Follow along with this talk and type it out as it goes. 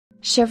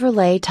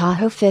Chevrolet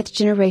Tahoe 5th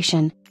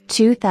Generation,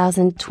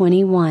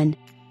 2021.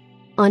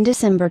 On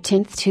December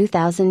 10,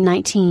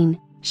 2019,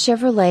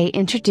 Chevrolet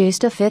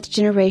introduced a 5th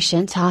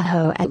generation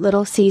Tahoe at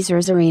Little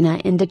Caesars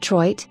Arena in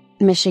Detroit,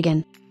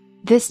 Michigan.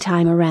 This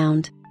time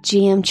around,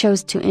 GM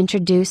chose to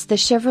introduce the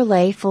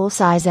Chevrolet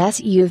full-size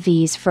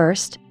SUVs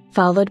first,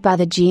 followed by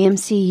the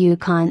GMC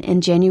Yukon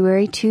in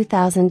January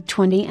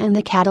 2020 and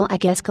the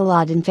Cadillac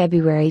Escalade in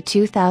February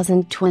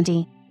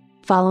 2020.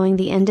 Following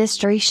the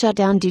industry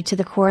shutdown due to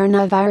the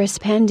coronavirus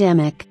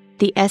pandemic,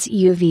 the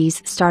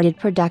SUVs started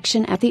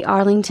production at the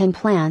Arlington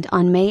plant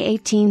on May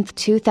 18,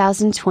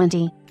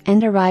 2020,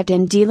 and arrived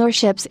in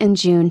dealerships in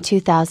June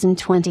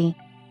 2020.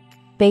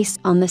 Based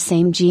on the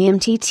same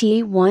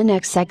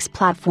GMT-T1XX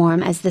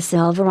platform as the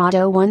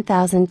Silverado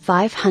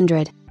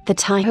 1500, the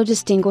Tahoe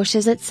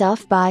distinguishes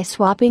itself by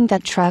swapping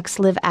that truck's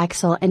live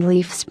axle and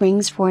leaf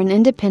springs for an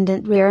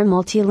independent rear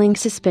multi-link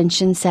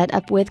suspension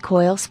setup with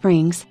coil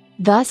springs,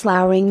 thus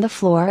lowering the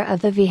floor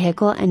of the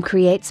vehicle and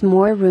creates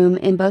more room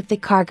in both the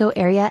cargo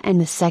area and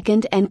the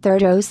second and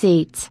third row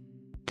seats.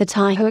 The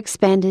Tahoe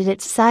expanded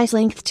its size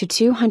length to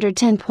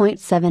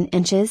 210.7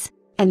 inches,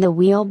 and the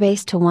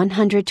wheelbase to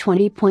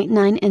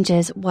 120.9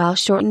 inches while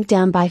shortened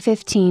down by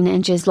 15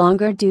 inches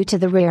longer due to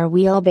the rear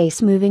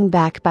wheelbase moving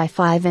back by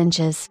 5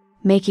 inches,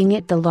 making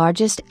it the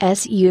largest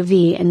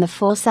SUV in the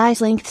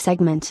full-size length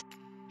segment.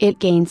 It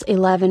gains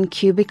 11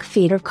 cubic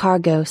feet of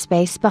cargo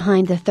space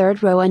behind the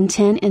third row and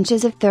 10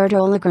 inches of third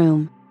row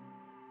legroom.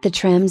 The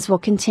trims will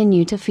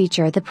continue to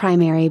feature the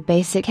primary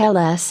basic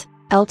LS,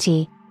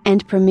 LT,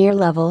 and Premier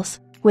levels,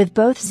 with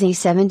both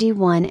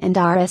Z71 and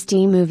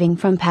RST moving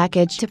from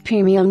package to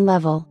premium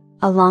level,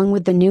 along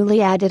with the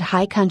newly added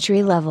High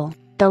Country level,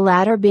 the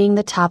latter being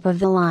the top of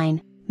the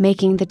line,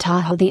 making the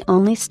Tahoe the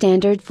only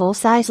standard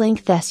full-size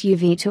length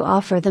SUV to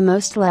offer the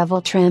most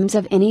level trims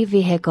of any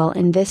vehicle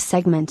in this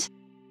segment.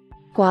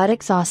 Quad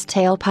exhaust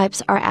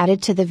tailpipes are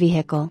added to the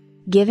vehicle,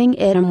 giving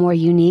it a more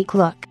unique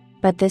look,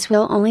 but this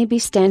will only be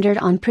standard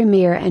on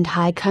Premier and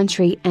High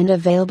Country and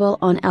available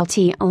on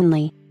LT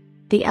only.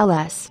 The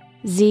LS,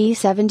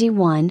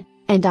 Z71,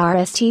 and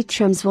RST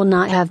trims will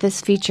not have this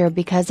feature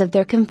because of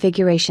their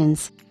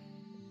configurations.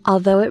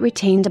 Although it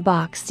retained a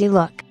boxy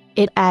look,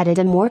 it added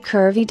a more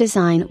curvy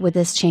design with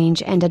this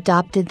change and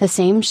adopted the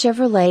same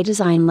Chevrolet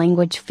design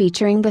language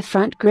featuring the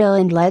front grille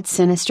and LED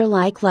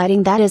sinister-like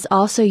lighting that is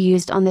also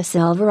used on the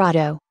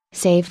Silverado,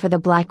 save for the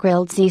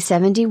black-grilled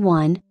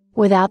Z71,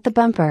 without the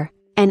bumper,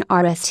 and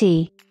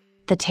RST.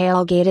 The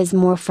tailgate is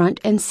more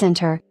front and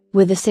center,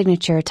 with the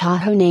signature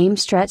Tahoe name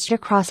stretched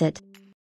across it.